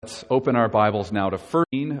Let's open our Bibles now to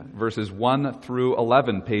 1 verses 1 through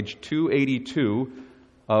 11, page 282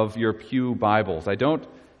 of your pew Bibles. I don't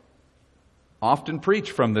often preach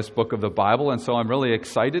from this book of the Bible, and so I'm really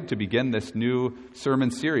excited to begin this new sermon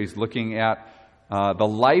series looking at the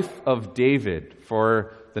life of David.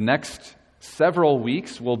 For the next several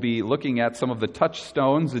weeks, we'll be looking at some of the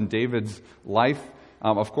touchstones in David's life,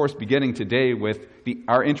 of course, beginning today with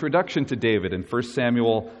our introduction to David in 1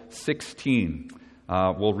 Samuel 16.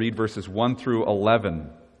 We'll read verses 1 through 11.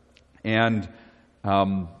 And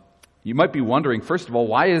you might be wondering, first of all,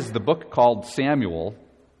 why is the book called Samuel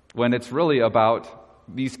when it's really about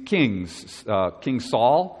these kings? King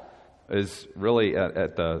Saul is really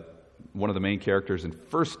one of the main characters in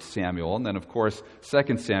 1 Samuel, and then, of course,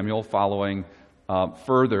 2 Samuel following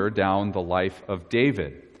further down the life of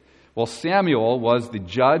David. Well, Samuel was the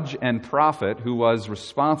judge and prophet who was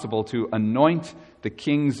responsible to anoint the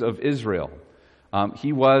kings of Israel.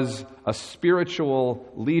 He was a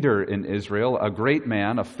spiritual leader in Israel, a great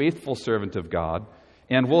man, a faithful servant of God.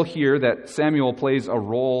 And we'll hear that Samuel plays a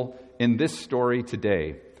role in this story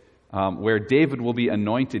today, where David will be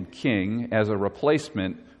anointed king as a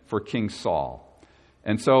replacement for King Saul.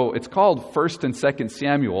 And so it's called 1 and 2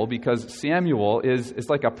 Samuel because Samuel is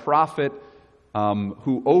like a prophet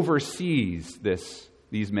who oversees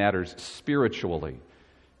these matters spiritually.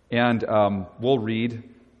 And we'll read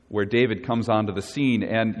where David comes onto the scene.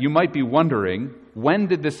 And you might be wondering, when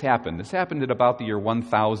did this happen? This happened at about the year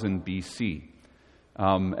 1000 BC.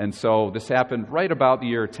 And so this happened right about the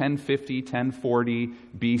year 1050, 1040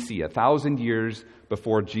 BC, 1,000 years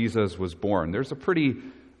before Jesus was born. There's a pretty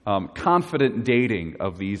confident dating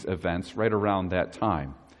of these events right around that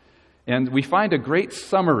time. And we find a great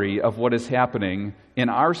summary of what is happening in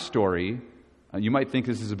our story. You might think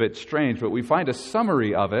this is a bit strange, but we find a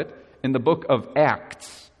summary of it in the book of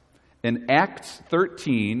Acts. In Acts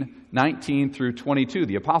 13, 19 through 22,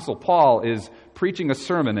 the Apostle Paul is preaching a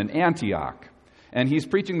sermon in Antioch. And he's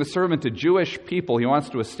preaching the sermon to Jewish people. He wants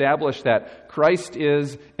to establish that Christ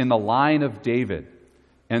is in the line of David.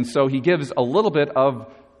 And so he gives a little bit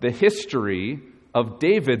of the history of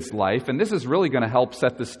David's life. And this is really going to help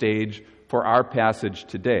set the stage for our passage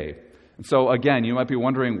today. And so again, you might be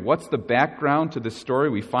wondering, what's the background to this story?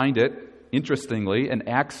 We find it, interestingly, in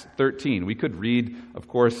Acts 13. We could read, of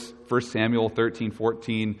course, 1 Samuel 13,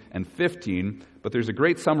 14, and 15, but there's a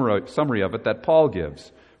great summary of it that Paul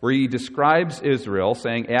gives, where he describes Israel,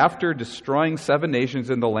 saying, after destroying 7 nations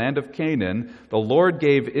in the land of Canaan, the Lord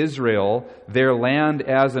gave Israel their land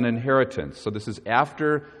as an inheritance. So this is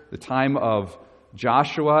after the time of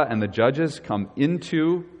Joshua and the judges come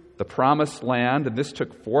into the promised land, and this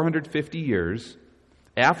took 450 years.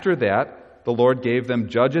 After that, the Lord gave them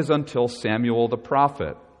judges until Samuel the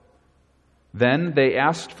prophet. Then they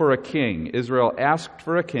asked for a king. Israel asked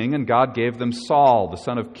for a king, and God gave them Saul, the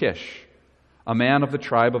son of Kish, a man of the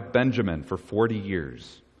tribe of Benjamin, for 40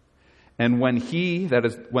 years. And when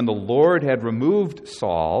the Lord had removed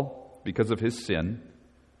Saul because of his sin,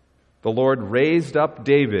 the Lord raised up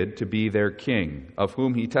David to be their king, of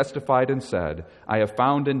whom he testified and said, I have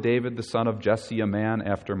found in David the son of Jesse a man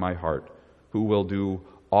after my heart, who will do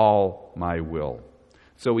all my will.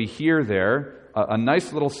 So we hear there a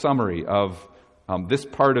nice little summary of this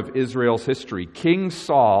part of Israel's history. King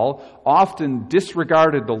Saul often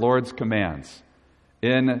disregarded the Lord's commands.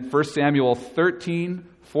 In 1 Samuel 13,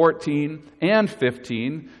 14, and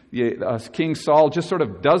 15, King Saul just sort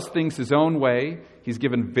of does things his own way. He's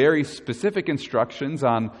given very specific instructions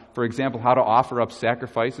on, for example, how to offer up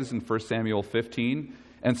sacrifices in 1 Samuel 15.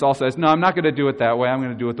 And Saul says, no, I'm not going to do it that way. I'm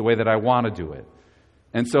going to do it the way that I want to do it.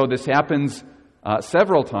 And so this happens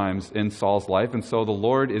several times in Saul's life, and so the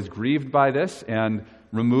Lord is grieved by this and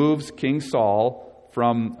removes King Saul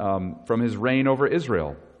from his reign over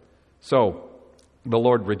Israel. So the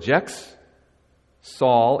Lord rejects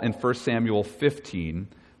Saul in 1 Samuel 15,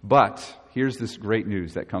 but here's this great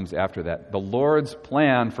news that comes after that. The Lord's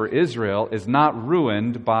plan for Israel is not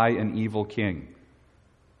ruined by an evil king.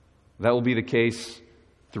 That will be the case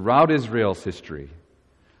throughout Israel's history.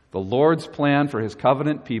 The Lord's plan for his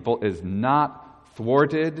covenant people is not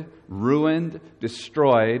thwarted, ruined,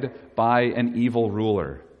 destroyed by an evil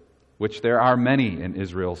ruler, which there are many in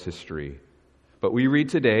Israel's history. But we read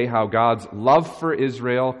today how God's love for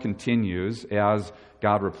Israel continues as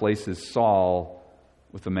God replaces Saul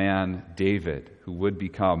with the man David, who would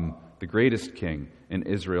become the greatest king in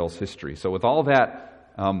Israel's history. So with all that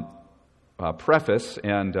preface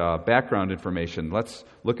and background information, let's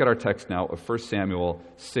look at our text now of 1 Samuel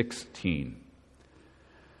 16.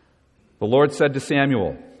 The Lord said to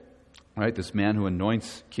Samuel, right, this man who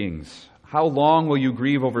anoints kings, how long will you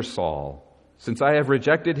grieve over Saul, since I have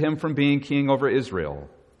rejected him from being king over Israel.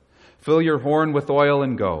 Fill your horn with oil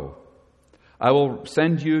and go. I will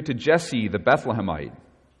send you to Jesse the Bethlehemite,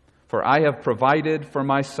 for I have provided for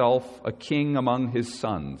myself a king among his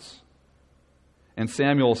sons." And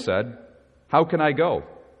Samuel said, "How can I go?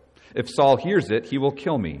 If Saul hears it, he will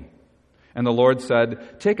kill me." And the Lord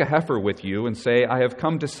said, "Take a heifer with you and say, 'I have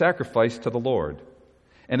come to sacrifice to the Lord.'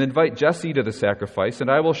 And invite Jesse to the sacrifice,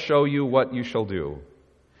 and I will show you what you shall do.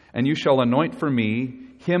 And you shall anoint for me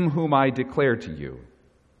him whom I declare to you."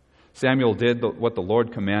 Samuel did what the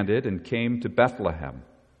Lord commanded and came to Bethlehem.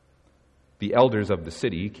 The elders of the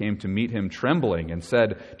city came to meet him trembling and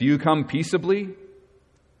said, "Do you come peaceably?"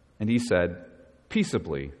 And he said,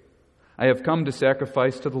 "Peaceably. I have come to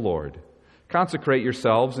sacrifice to the Lord. Consecrate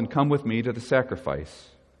yourselves and come with me to the sacrifice."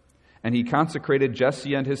 And he consecrated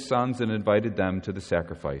Jesse and his sons and invited them to the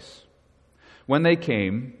sacrifice. When they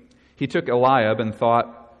came, he took Eliab and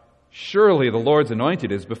thought, "Surely the Lord's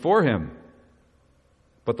anointed is before him."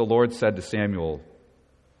 But the Lord said to Samuel,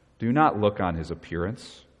 "Do not look on his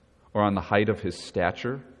appearance or on the height of his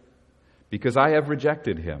stature, because I have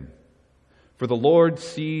rejected him. For the Lord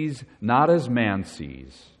sees not as man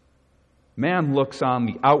sees. Man looks on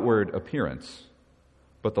the outward appearance,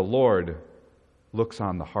 but the Lord looks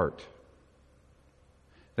on the heart."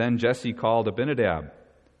 Then Jesse called Abinadab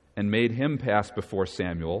and made him pass before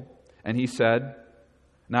Samuel, and he said,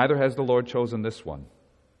 "Neither has the Lord chosen this one."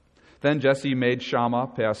 Then Jesse made Shammah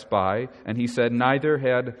pass by, and he said, "Neither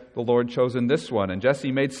had the Lord chosen this one." And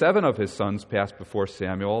Jesse made 7 of his sons pass before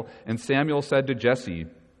Samuel, and Samuel said to Jesse,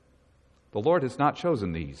 "The Lord has not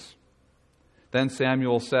chosen these." Then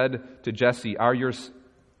Samuel said to Jesse,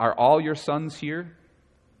 Are all your sons here?"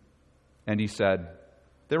 And he said,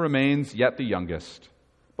 "There remains yet the youngest.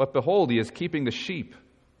 But behold, he is keeping the sheep."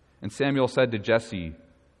 And Samuel said to Jesse,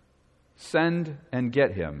 "Send and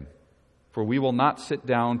get him, for we will not sit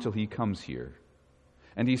down till he comes here."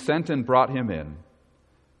 And he sent and brought him in.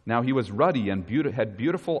 Now he was ruddy and had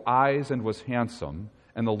beautiful eyes and was handsome.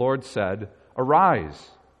 And the Lord said,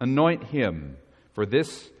 "Arise, anoint him, for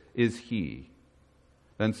this is he."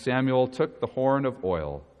 Then Samuel took the horn of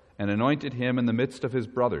oil and anointed him in the midst of his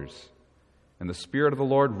brothers. And the Spirit of the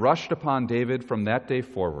Lord rushed upon David from that day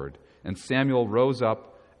forward, and Samuel rose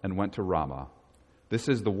up and went to Ramah. This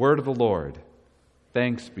is the word of the Lord.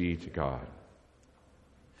 Thanks be to God.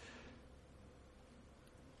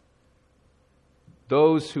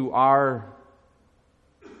 Those who are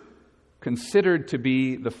considered to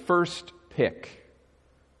be the first pick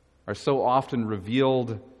are so often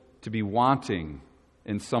revealed to be wanting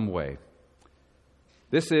in some way.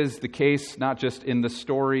 This is the case not just in the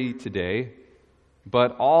story today,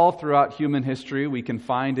 but all throughout human history we can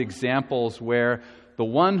find examples where the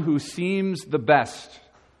one who seems the best,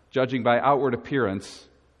 judging by outward appearance,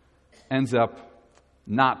 ends up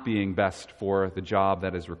not being best for the job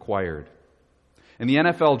that is required. In the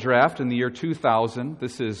NFL draft in the year 2000,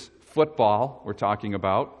 this is football we're talking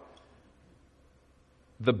about,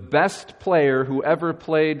 the best player who ever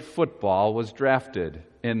played football was drafted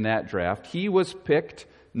in that draft. He was picked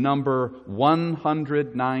number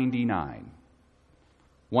 199.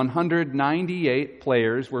 198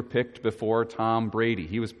 players were picked before Tom Brady.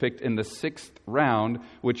 He was picked in the 6th round,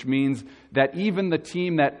 which means that even the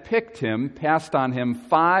team that picked him passed on him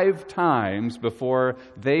 5 times before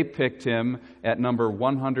they picked him at number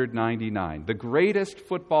 199. The greatest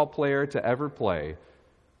football player to ever play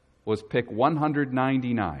was pick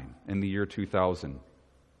 199 in the year 2000.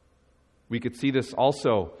 We could see this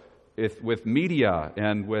also with media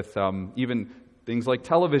and with even things like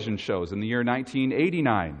television shows in the year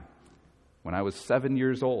 1989, when I was 7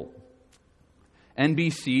 years old.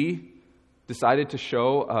 NBC decided to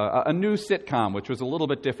show a new sitcom, which was a little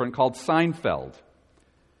bit different, called Seinfeld.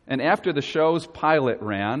 And after the show's pilot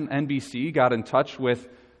ran, NBC got in touch with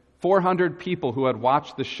 400 people who had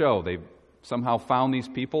watched the show. They somehow found these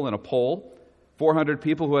people in a poll. 400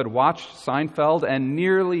 people who had watched Seinfeld, and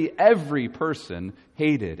nearly every person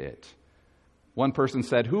hated it. One person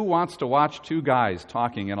said, "Who wants to watch 2 guys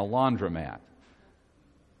talking in a laundromat?"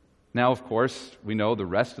 Now, of course, we know the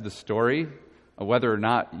rest of the story. Whether or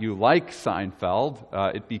not you like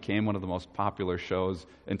Seinfeld, it became one of the most popular shows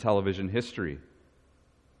in television history.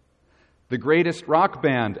 The greatest rock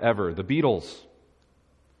band ever, the Beatles,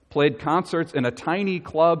 played concerts in a tiny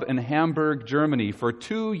club in Hamburg, Germany for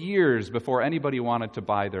 2 years before anybody wanted to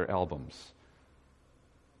buy their albums,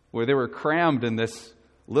 where they were crammed in this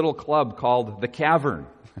little club called The Cavern.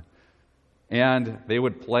 And they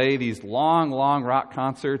would play these long rock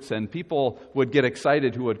concerts, and people would get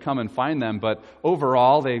excited who would come and find them, but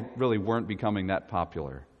overall, they really weren't becoming that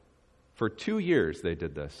popular. For 2 years, they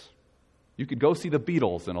did this. You could go see the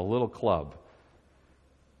Beatles in a little club.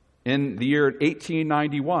 In the year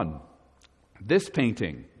 1891, this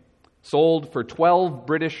painting sold for 12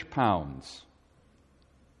 British pounds.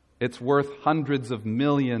 It's worth hundreds of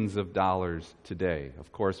millions of dollars today.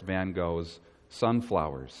 Of course, Van Gogh's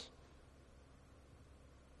Sunflowers.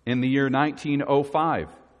 In the year 1905,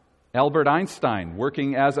 Albert Einstein,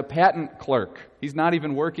 working as a patent clerk. He's not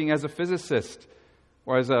even working as a physicist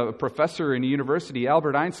or as a professor in a university.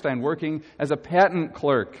 Albert Einstein, working as a patent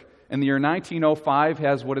clerk in the year 1905,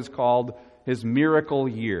 has what is called his miracle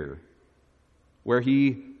year, where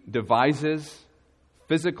he devises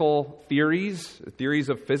physical theories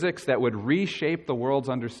of physics that would reshape the world's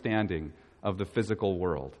understanding of the physical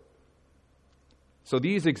world. So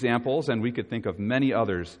these examples, and we could think of many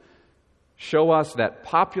others, show us that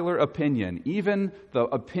popular opinion, even the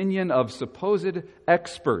opinion of supposed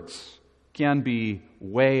experts, can be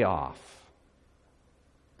way off.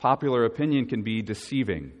 Popular opinion can be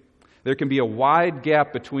deceiving. There can be a wide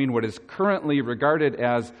gap between what is currently regarded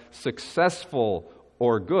as successful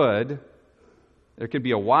or good. There can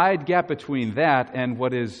be a wide gap between that and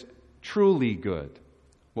what is truly good,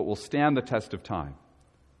 what will stand the test of time.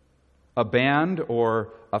 A band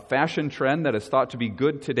or a fashion trend that is thought to be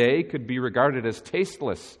good today could be regarded as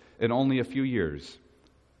tasteless in only a few years.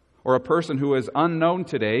 Or a person who is unknown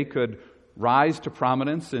today could rise to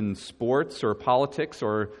prominence in sports or politics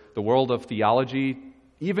or the world of theology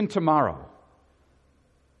even tomorrow.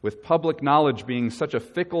 With public knowledge being such a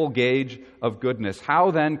fickle gauge of goodness,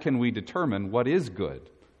 how then can we determine what is good?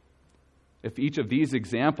 If each of these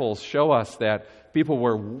examples show us that people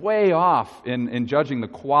were way off in judging the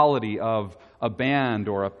quality of a band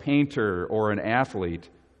or a painter or an athlete,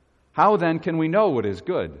 how then can we know what is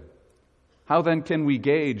good? How then can we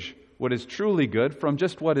gauge what is truly good from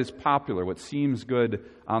just what is popular, what seems good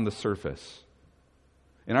on the surface?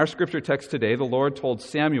 In our scripture text today, the Lord told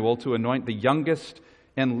Samuel to anoint the youngest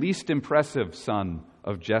and least impressive son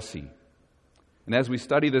of Jesse. And as we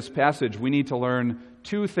study this passage, we need to learn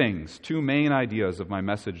two things, two main ideas of my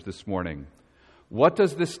message this morning. What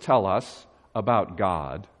does this tell us about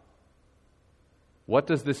God? What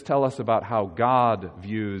does this tell us about how God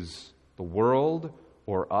views the world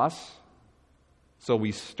or us? So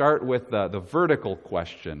we start with the vertical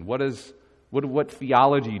question. What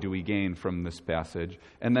theology do we gain from this passage?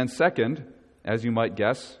 And then second, as you might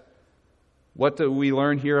guess, what do we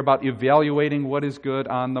learn here about evaluating what is good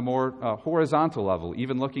on the more horizontal level,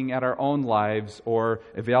 even looking at our own lives or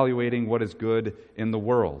evaluating what is good in the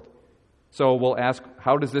world? So we'll ask,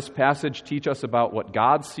 how does this passage teach us about what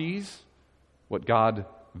God sees, what God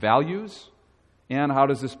values, and how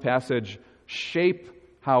does this passage shape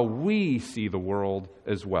how we see the world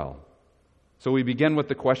as well? So we begin with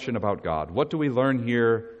the question about God. What do we learn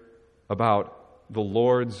here about the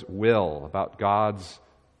Lord's will, about God's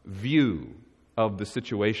view of the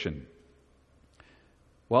situation?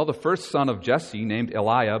 Well, the first son of Jesse, named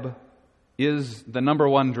Eliab, is the number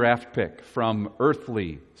one draft pick from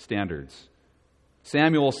earthly standards.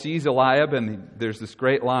 Samuel sees Eliab, and there's this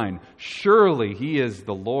great line, "Surely he is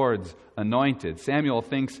the Lord's anointed." Samuel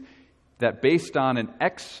thinks that based on an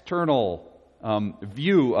external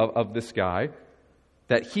view of this guy,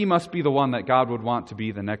 that he must be the one that God would want to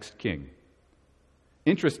be the next king.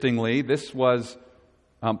 Interestingly, this was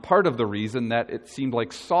part of the reason that it seemed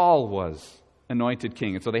like Saul was anointed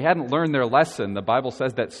king. And so they hadn't learned their lesson. The Bible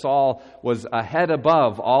says that Saul was a head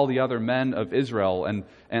above all the other men of Israel,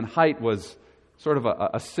 and height was sort of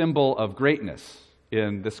a symbol of greatness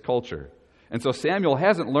in this culture. And so Samuel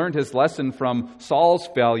hasn't learned his lesson from Saul's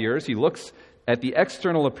failures. He looks at the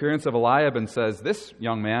external appearance of Eliab and says, this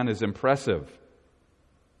young man is impressive.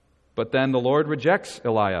 But then the Lord rejects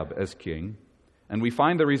Eliab as king. And we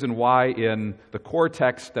find the reason why in the core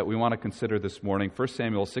text that we want to consider this morning, 1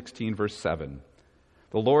 Samuel 16, verse 7.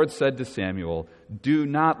 The Lord said to Samuel, "Do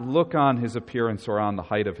not look on his appearance or on the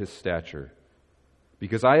height of his stature,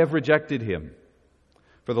 because I have rejected him.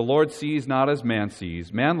 For the Lord sees not as man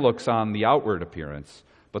sees. Man looks on the outward appearance,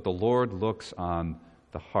 but the Lord looks on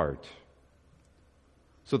the heart."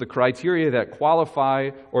 So the criteria that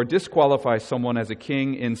qualify or disqualify someone as a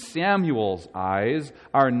king in Samuel's eyes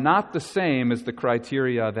are not the same as the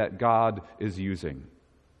criteria that God is using.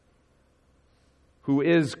 Who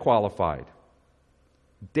is qualified?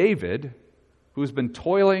 David, who's been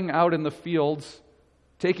toiling out in the fields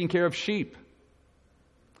taking care of sheep.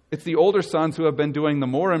 It's the older sons who have been doing the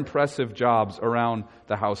more impressive jobs around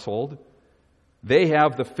the household. They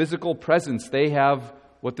have the physical presence. They have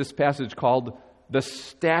what this passage called the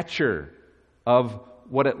stature of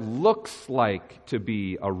what it looks like to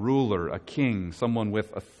be a ruler, a king, someone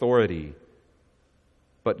with authority.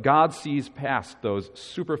 But God sees past those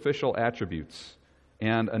superficial attributes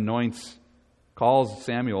and calls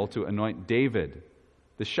Samuel to anoint David,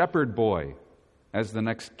 the shepherd boy, as the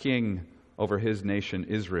next king over his nation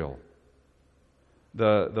Israel.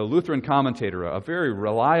 The Lutheran commentator, a very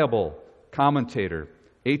reliable commentator,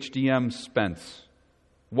 H.D.M. Spence,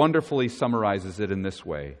 wonderfully summarizes it in this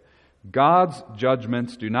way: God's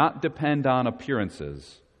judgments do not depend on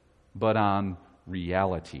appearances, but on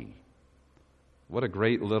reality. What a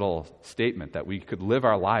great little statement that we could live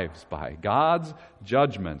our lives by. God's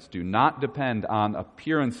judgments do not depend on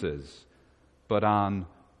appearances, but on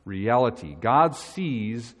reality. God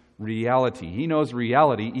sees reality. He knows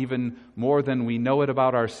reality even more than we know it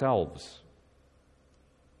about ourselves.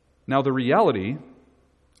 Now, the reality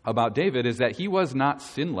about David is that he was not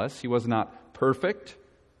sinless, he was not perfect,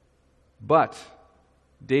 but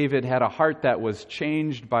David had a heart that was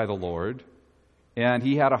changed by the Lord, and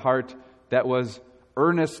he had a heart that was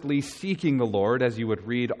earnestly seeking the Lord, as you would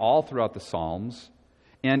read all throughout the Psalms.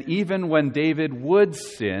 And even when David would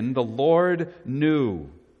sin, the Lord knew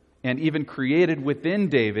and even created within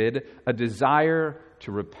David a desire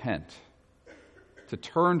to repent, to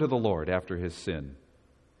turn to the Lord after his sin.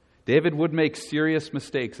 David would make serious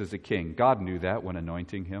mistakes as a king. God knew that when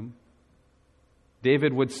anointing him.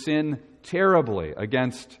 David would sin terribly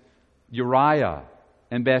against Uriah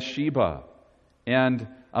and Bathsheba and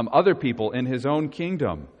other people in his own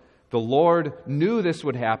kingdom. The Lord knew this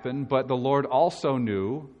would happen, but the Lord also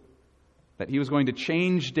knew that he was going to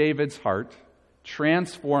change David's heart,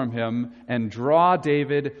 transform him, and draw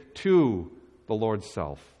David to the Lord's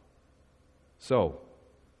self. So,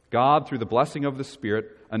 God, through the blessing of the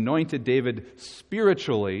Spirit, anointed David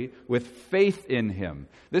spiritually with faith in him.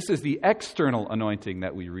 This is the external anointing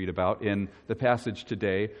that we read about in the passage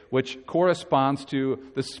today, which corresponds to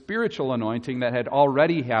the spiritual anointing that had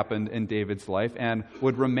already happened in David's life and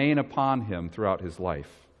would remain upon him throughout his life.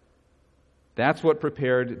 That's what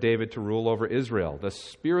prepared David to rule over Israel, the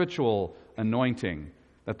spiritual anointing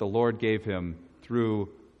that the Lord gave him through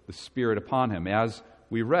the Spirit upon him. As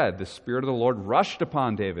we read, the Spirit of the Lord rushed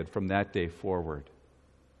upon David from that day forward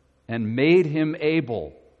and made him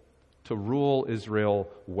able to rule Israel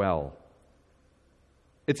well.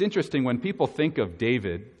 It's interesting, when people think of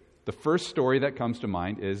David, the first story that comes to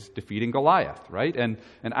mind is defeating Goliath, right? And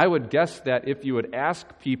I would guess that if you would ask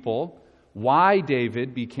people why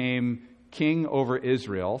David became king over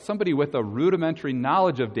Israel, somebody with a rudimentary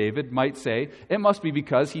knowledge of David might say it must be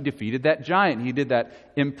because he defeated that giant. He did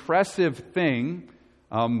that impressive thing,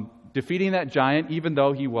 defeating that giant even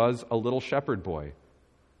though he was a little shepherd boy.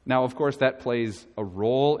 Now, of course, that plays a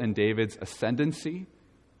role in David's ascendancy.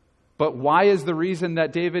 But why is the reason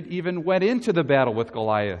that David even went into the battle with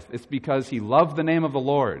Goliath? It's because he loved the name of the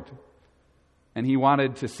Lord. And he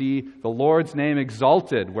wanted to see the Lord's name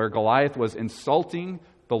exalted. Where Goliath was insulting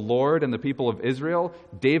the Lord and the people of Israel,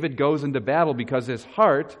 David goes into battle because his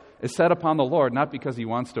heart is set upon the Lord, not because he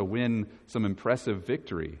wants to win some impressive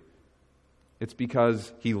victory. It's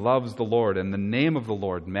because he loves the Lord and the name of the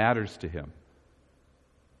Lord matters to him.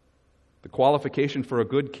 The qualification for a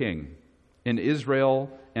good king in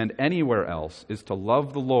Israel and anywhere else is to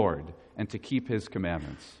love the Lord and to keep his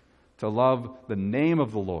commandments, to love the name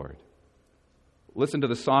of the Lord. Listen to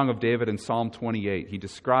the Song of David in Psalm 28. He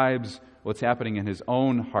describes what's happening in his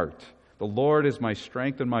own heart. The Lord is my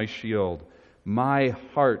strength and my shield. My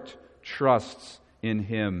heart trusts in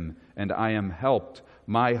him, and I am helped.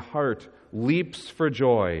 My heart leaps for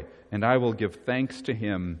joy, and I will give thanks to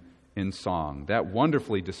him in song. That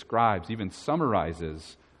wonderfully describes, even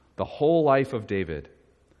summarizes, the whole life of David.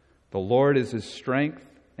 The Lord is his strength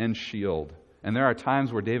and shield. And there are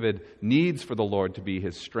times where David needs for the Lord to be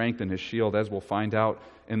his strength and his shield, as we'll find out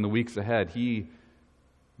in the weeks ahead. He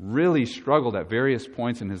really struggled at various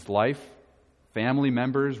points in his life. Family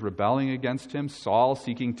members rebelling against him, Saul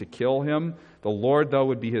seeking to kill him. The Lord, though,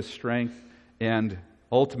 would be his strength. And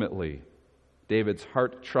ultimately, David's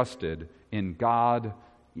heart trusted in God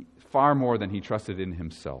far more than he trusted in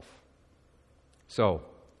himself. So,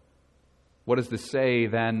 what does this say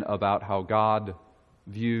then about how God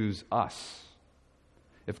views us?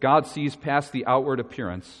 If God sees past the outward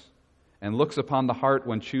appearance and looks upon the heart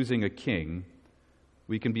when choosing a king,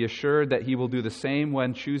 we can be assured that he will do the same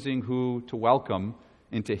when choosing who to welcome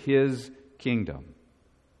into his kingdom.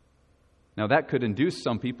 Now, that could induce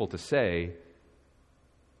some people to say,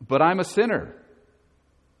 but I'm a sinner.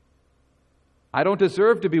 I don't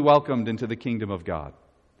deserve to be welcomed into the kingdom of God.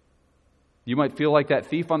 You might feel like that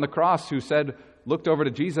thief on the cross who looked over to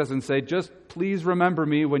Jesus and said, just please remember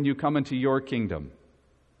me when you come into your kingdom.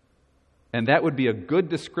 And that would be a good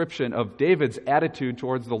description of David's attitude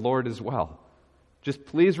towards the Lord as well. Just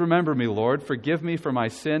please remember me, Lord. Forgive me for my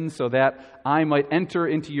sins so that I might enter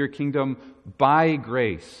into your kingdom by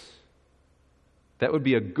grace. That would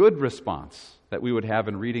be a good response that we would have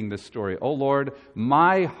in reading this story. Oh Lord,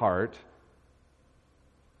 my heart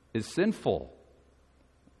is sinful.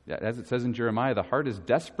 As it says in Jeremiah, the heart is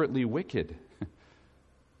desperately wicked.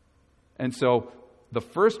 And so the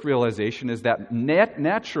first realization is that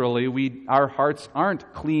naturally our hearts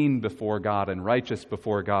aren't clean before God and righteous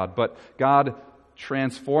before God, but God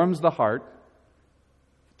transforms the heart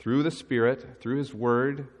through the Spirit, through His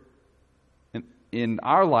Word, in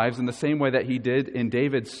our lives in the same way that He did in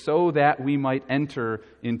David, so that we might enter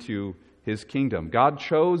into His kingdom. God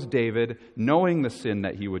chose David knowing the sin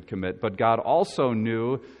that he would commit, but God also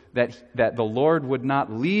knew that the Lord would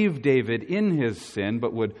not leave David in his sin,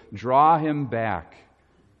 but would draw him back,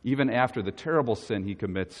 even after the terrible sin he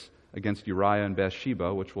commits against Uriah and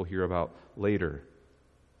Bathsheba, which we'll hear about later.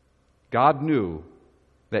 God knew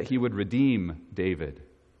that He would redeem David.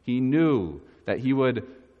 He knew that He would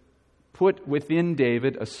put within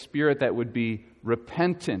David a spirit that would be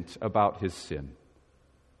repentant about his sin.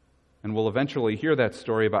 And we'll eventually hear that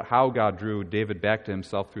story about how God drew David back to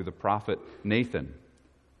Himself through the prophet Nathan.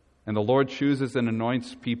 And the Lord chooses and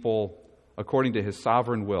anoints people according to His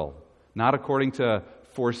sovereign will, not according to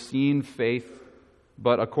foreseen faith,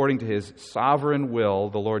 but according to His sovereign will.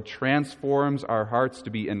 The Lord transforms our hearts to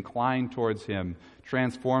be inclined towards Him,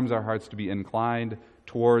 transforms our hearts to be inclined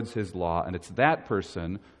towards His law, and it's that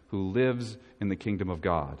person who lives in the kingdom of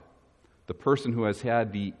God, the person who has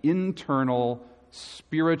had the internal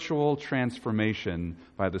spiritual transformation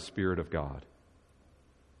by the Spirit of God.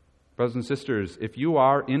 Brothers and sisters, if you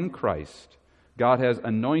are in Christ, God has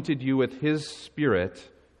anointed you with His Spirit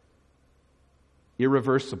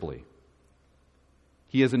irreversibly.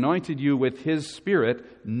 He has anointed you with His Spirit,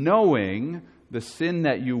 knowing the sin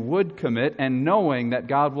that you would commit and knowing that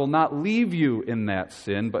God will not leave you in that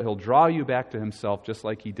sin, but He'll draw you back to Himself just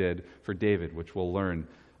like He did for David, which we'll learn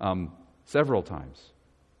several times.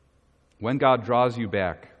 When God draws you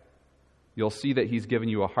back, you'll see that He's given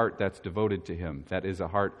you a heart that's devoted to Him. That is a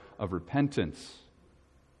heart of repentance,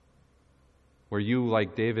 where you,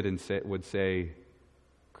 like David would say,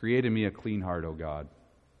 "Create in me a clean heart, O God,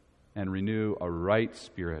 and renew a right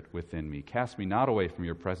spirit within me. Cast me not away from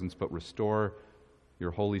your presence, but restore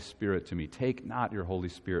your Holy Spirit to me. Take not your Holy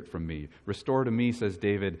Spirit from me. Restore to me," says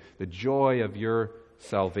David, "the joy of your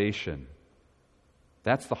salvation."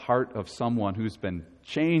 That's the heart of someone who's been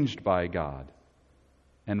changed by God,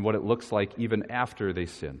 and what it looks like even after they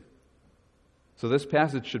sin. So this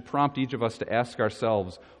passage should prompt each of us to ask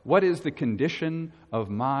ourselves, what is the condition of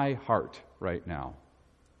my heart right now?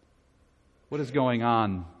 What is going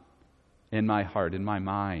on in my heart, in my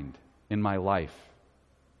mind, in my life?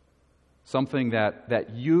 Something that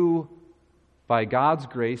you, by God's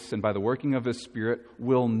grace and by the working of His Spirit,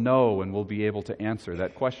 will know and will be able to answer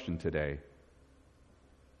that question today.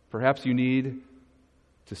 Perhaps you need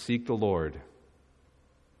to seek the Lord.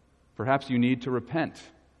 Perhaps you need to repent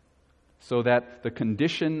so that the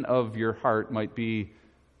condition of your heart might be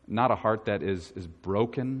not a heart that is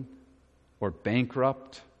broken or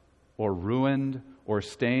bankrupt or ruined or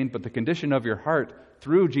stained, but the condition of your heart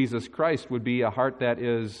through Jesus Christ would be a heart that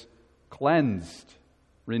is cleansed,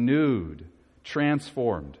 renewed,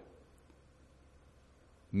 transformed,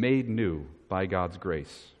 made new by God's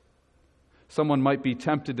grace. Someone might be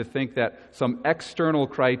tempted to think that some external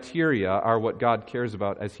criteria are what God cares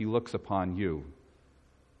about as He looks upon you.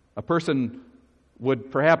 A person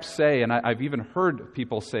would perhaps say, and I've even heard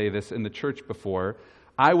people say this in the church before,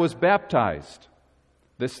 "I was baptized.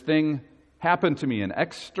 This thing happened to me, an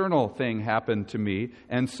external thing happened to me,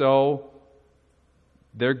 and so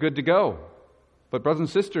they're good to go." But brothers and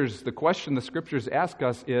sisters, the question the Scriptures ask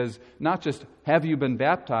us is not just, have you been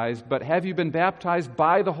baptized, but have you been baptized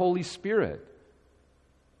by the Holy Spirit?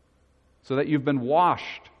 So that you've been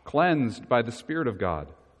washed, cleansed by the Spirit of God.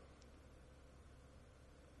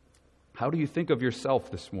 How do you think of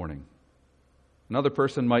yourself this morning? Another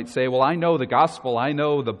person might say, well, I know the gospel, I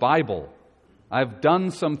know the Bible. I've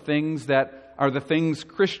done some things that are the things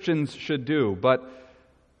Christians should do, but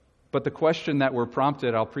the question that we're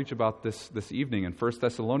prompted, I'll preach about this evening in 1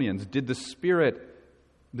 Thessalonians, did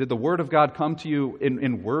the Word of God come to you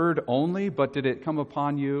in word only, but did it come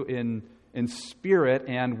upon you in spirit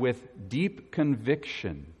and with deep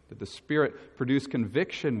conviction? Did the Spirit produce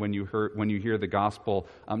conviction when you hear the gospel,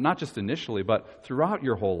 not just initially, but throughout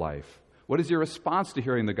your whole life? What is your response to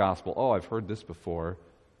hearing the gospel? Oh, I've heard this before.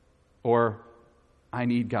 Or, I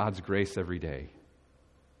need God's grace every day.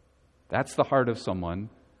 That's the heart of someone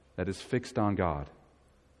that is fixed on God.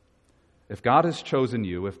 If God has chosen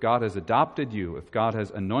you, if God has adopted you, if God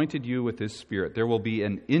has anointed you with His Spirit, there will be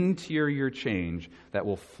an interior change that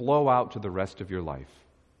will flow out to the rest of your life.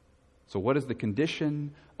 So what is the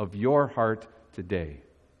condition of your heart today?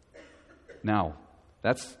 Now,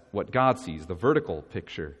 that's what God sees, the vertical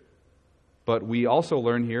picture. But we also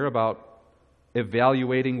learn here about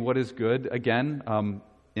evaluating what is good, again,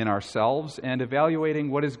 in ourselves, and evaluating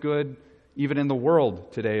what is good even in the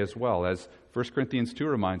world today as well. As 1 Corinthians 2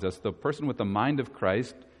 reminds us, the person with the mind of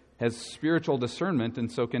Christ has spiritual discernment and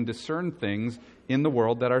so can discern things in the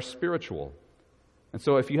world that are spiritual. And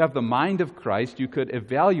so if you have the mind of Christ, you could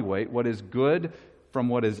evaluate what is good from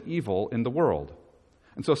what is evil in the world.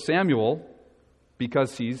 And so Samuel,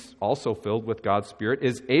 because he's also filled with God's Spirit,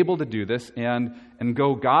 is able to do this and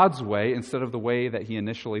go God's way instead of the way that he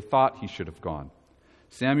initially thought he should have gone.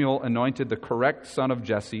 Samuel anointed the correct son of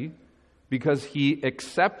Jesse because he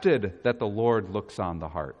accepted that the Lord looks on the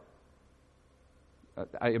heart.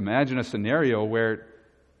 I imagine a scenario where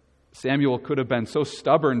Samuel could have been so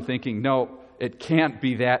stubborn thinking, no, it can't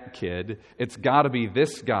be that kid. It's got to be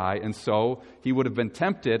this guy. And so he would have been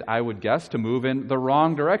tempted, I would guess, to move in the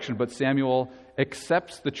wrong direction. But Samuel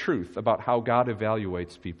accepts the truth about how God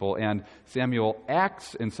evaluates people, and Samuel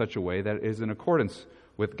acts in such a way that is in accordance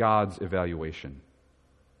with God's evaluation.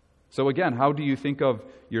 So again, how do you think of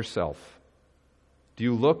yourself? Do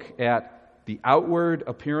you look at the outward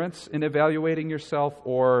appearance in evaluating yourself,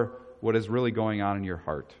 or what is really going on in your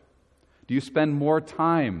heart? Do you spend more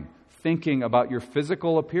time thinking about your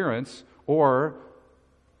physical appearance or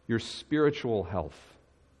your spiritual health?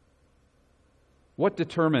 What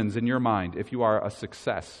determines in your mind if you are a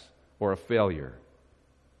success or a failure?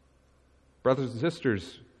 Brothers and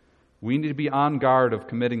sisters, we need to be on guard of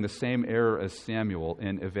committing the same error as Samuel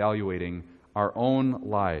in evaluating our own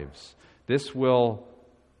lives. This will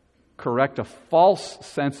correct a false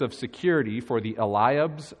sense of security for the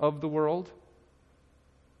Eliabs of the world,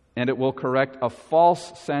 and it will correct a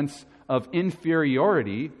false sense of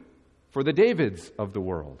inferiority for the Davids of the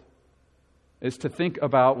world, is to think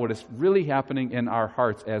about what is really happening in our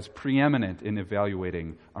hearts as preeminent in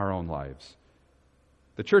evaluating our own lives.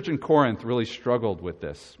 The church in Corinth really struggled with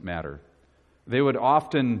this matter. They would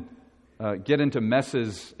often get into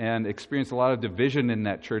messes and experience a lot of division in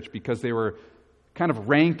that church because they were kind of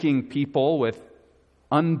ranking people with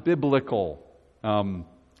unbiblical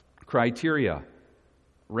criteria,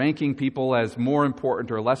 ranking people as more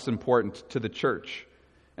important or less important to the church.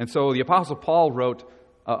 And so the Apostle Paul wrote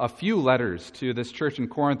a few letters to this church in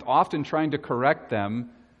Corinth, often trying to correct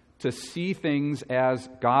them to see things as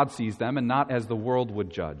God sees them and not as the world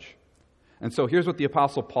would judge. And so here's what the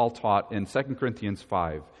Apostle Paul taught in 2 Corinthians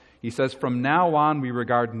 5. He says, "From now on we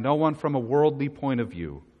regard no one from a worldly point of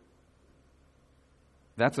view."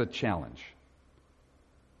 That's a challenge.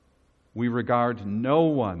 We regard no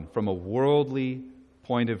one from a worldly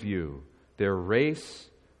point of view. Their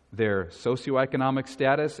race, their socioeconomic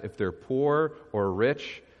status, if they're poor or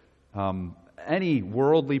rich, any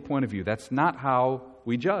worldly point of view. That's not how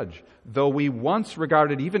we judge. Though we once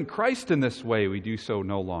regarded even Christ in this way, we do so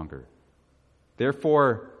no longer.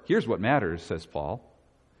 Therefore, here's what matters, says Paul.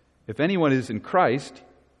 If anyone is in Christ,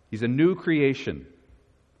 he's a new creation.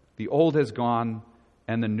 The old has gone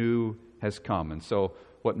and the new has come. And so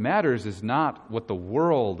what matters is not what the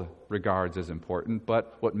world regards as important,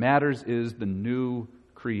 but what matters is the new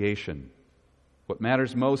creation. What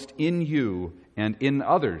matters most in you and in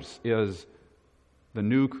others is the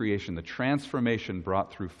new creation, the transformation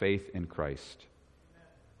brought through faith in Christ.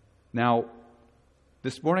 Now,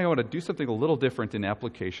 this morning I want to do something a little different in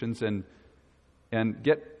applications and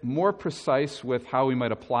get more precise with how we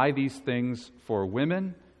might apply these things for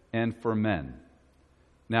women and for men.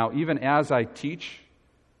 Now, even as I teach,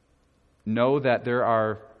 know that there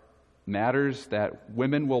are matters that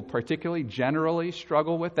women will particularly generally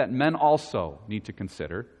struggle with that men also need to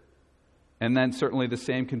consider. And then certainly the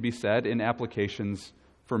same can be said in applications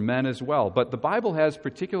for men as well. But the Bible has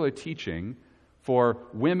particular teaching for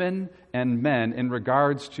women and men in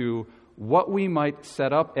regards to what we might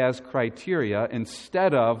set up as criteria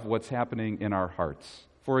instead of what's happening in our hearts.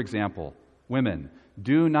 For example, women,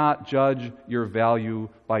 do not judge your value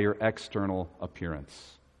by your external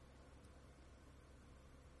appearance.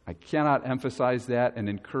 I cannot emphasize that and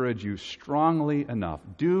encourage you strongly enough.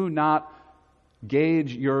 Do not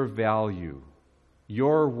gauge your value,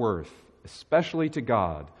 your worth, especially to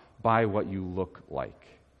God, by what you look like.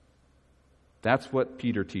 That's what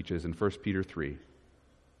Peter teaches in 1 Peter 3.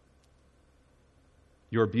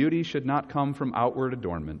 Your beauty should not come from outward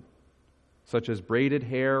adornment, such as braided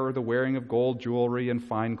hair or the wearing of gold jewelry and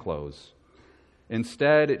fine clothes.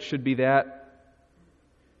 Instead, it should be that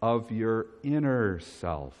of your inner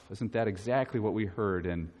self. Isn't that exactly what we heard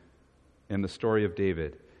in the story of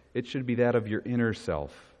David? It should be that of your inner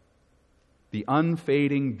self. The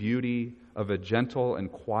unfading beauty of a gentle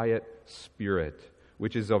and quiet spirit,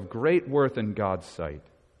 which is of great worth in God's sight.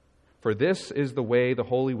 For this is the way the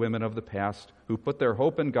holy women of the past, who put their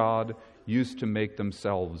hope in God, used to make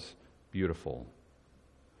themselves beautiful.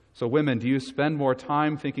 So women, do you spend more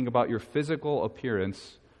time thinking about your physical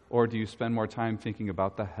appearance, or do you spend more time thinking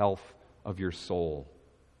about the health of your soul?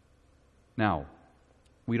 Now,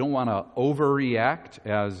 we don't want to overreact,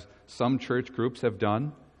 as some church groups have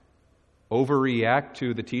done, overreact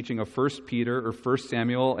to the teaching of 1 Peter or 1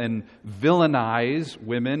 Samuel and villainize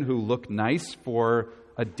women who look nice for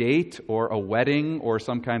a date or a wedding or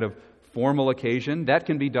some kind of formal occasion. That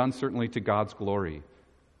can be done certainly to God's glory,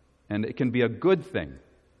 and it can be a good thing.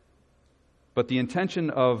 But the intention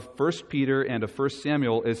of 1 Peter and of 1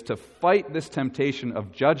 Samuel is to fight this temptation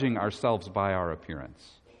of judging ourselves by our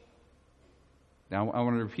appearance. Now, I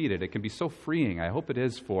want to repeat it. It can be so freeing. I hope it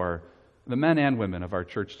is for the men and women of our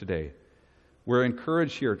church today. We're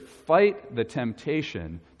encouraged here, fight the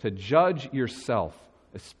temptation to judge yourself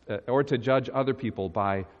or to judge other people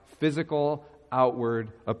by physical, outward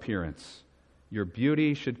appearance. Your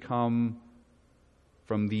beauty should come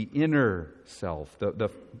from the inner self,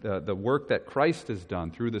 the work that Christ has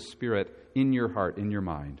done through the Spirit in your heart, in your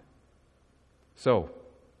mind. So,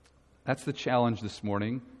 that's the challenge this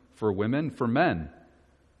morning for women, for men.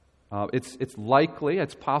 It's likely,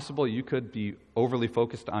 it's possible you could be overly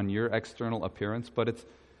focused on your external appearance, but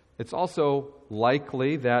it's also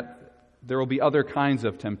likely that there will be other kinds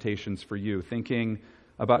of temptations for you, thinking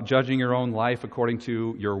about judging your own life according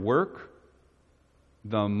to your work,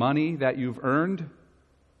 the money that you've earned,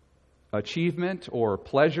 achievement or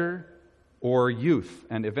pleasure, or youth,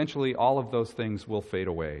 and eventually all of those things will fade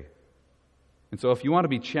away. And so if you want to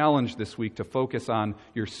be challenged this week to focus on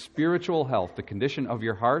your spiritual health, the condition of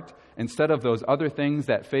your heart, instead of those other things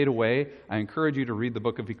that fade away, I encourage you to read the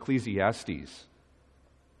book of Ecclesiastes.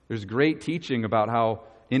 There's great teaching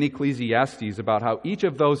in Ecclesiastes about how each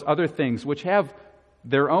of those other things, which have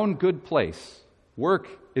their own good place, work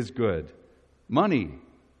is good, money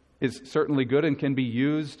is certainly good and can be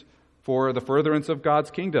used for the furtherance of God's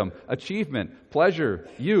kingdom. Achievement, pleasure,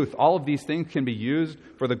 youth, all of these things can be used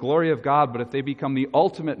for the glory of God, but if they become the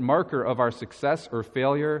ultimate marker of our success or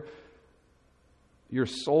failure, your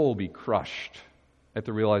soul will be crushed at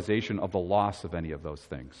the realization of the loss of any of those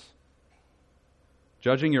things.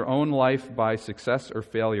 Judging your own life by success or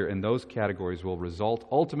failure in those categories will result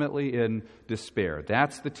ultimately in despair.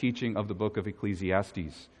 That's the teaching of the book of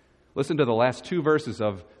Ecclesiastes. Listen to the last two verses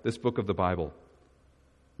of this book of the Bible.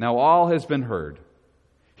 Now all has been heard.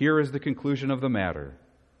 Here is the conclusion of the matter.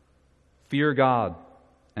 Fear God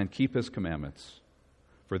and keep His commandments,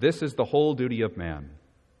 for this is the whole duty of man.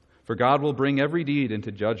 For God will bring every deed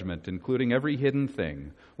into judgment, including every hidden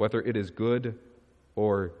thing, whether it is good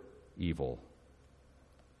or evil.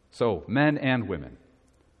 So, men and women,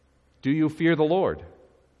 do you fear the Lord?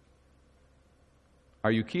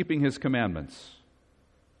 Are you keeping His commandments?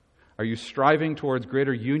 Are you striving towards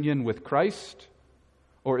greater union with Christ?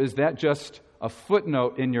 Or is that just a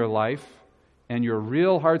footnote in your life, and your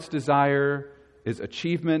real heart's desire is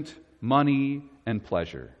achievement, money, and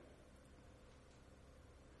pleasure?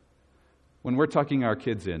 When we're tucking our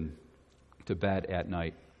kids in to bed at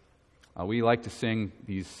night, we like to sing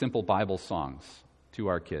these simple Bible songs to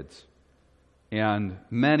our kids. And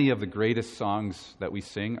many of the greatest songs that we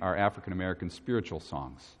sing are African American spiritual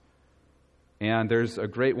songs. And there's a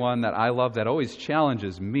great one that I love that always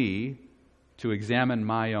challenges me to examine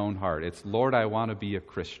my own heart. It's, Lord, I want to be a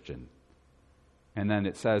Christian. And then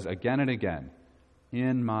it says again and again,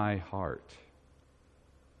 in my heart.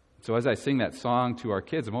 So as I sing that song to our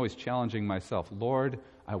kids, I'm always challenging myself, Lord,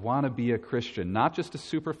 I want to be a Christian, not just a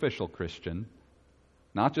superficial Christian,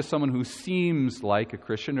 not just someone who seems like a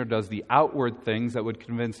Christian or does the outward things that would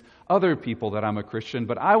convince other people that I'm a Christian,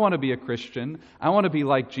 but I want to be a Christian. I want to be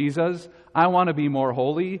like Jesus. I want to be more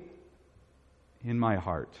holy in my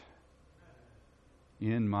heart.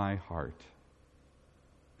 In my heart.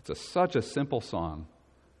 It's such a simple song,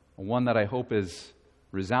 one that I hope is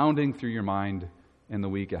resounding through your mind in the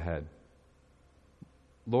week ahead.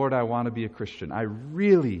 Lord, I want to be a Christian. I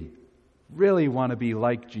really, really want to be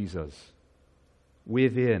like Jesus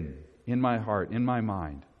within, in my heart, in my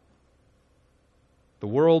mind. The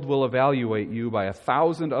world will evaluate you by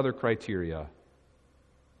 1,000 other criteria.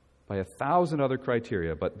 By 1,000 other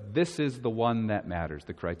criteria, but this is the one that matters,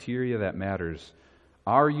 the criteria that matters.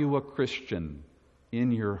 Are you a Christian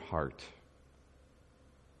in your heart?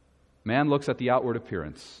 Man looks at the outward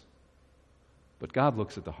appearance, but God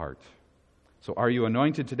looks at the heart. So are you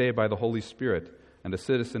anointed today by the Holy Spirit and a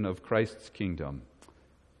citizen of Christ's kingdom?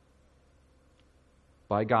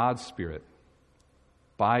 By God's Spirit,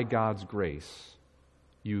 by God's grace,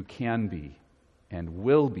 you can be and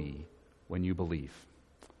will be when you believe.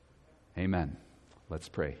 Amen. Let's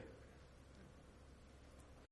pray.